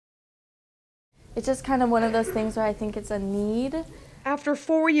It's just kind of one of those things where I think it's a need. After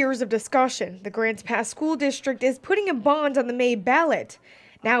 4 years of discussion, the Grants Pass School District is putting a bond on the May ballot.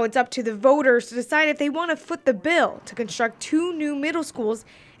 Now it's up to the voters to decide if they want to foot the bill to construct 2 new middle schools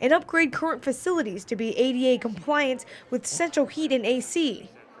and upgrade current facilities to be ADA compliant with central heat and AC.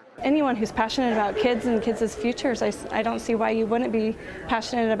 Anyone who's passionate about kids and kids' futures, I don't see why you wouldn't be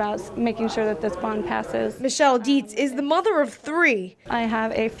passionate about making sure that this bond passes. Michelle Dietz is the mother of 3. I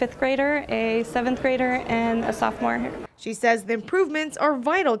have a 5th grader, a 7th grader, and a sophomore. She says the improvements are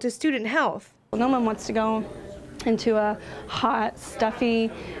vital to student health. No one wants to go into a hot,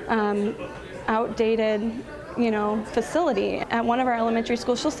 stuffy, outdated, facility. At one of our elementary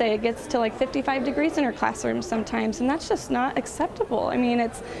schools, she'll say it gets to like 55 degrees in her classroom sometimes, and that's just not acceptable. I mean,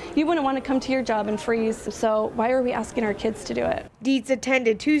 you wouldn't want to come to your job and freeze, so why are we asking our kids to do it? Dietz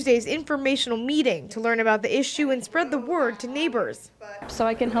attended Tuesday's informational meeting to learn about the issue and spread the word to neighbors. So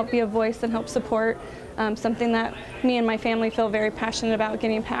I can help be a voice and help support something that me and my family feel very passionate about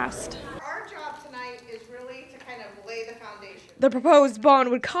getting passed. The proposed bond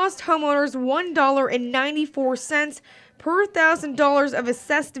would cost homeowners $1.94 per $1,000 of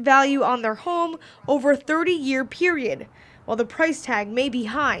assessed value on their home over a 30-year period. While the price tag may be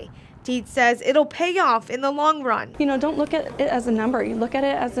high, Dietz says it'll pay off in the long run. Don't look at it as a number. You look at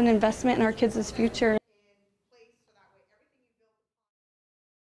it as an investment in our kids' future.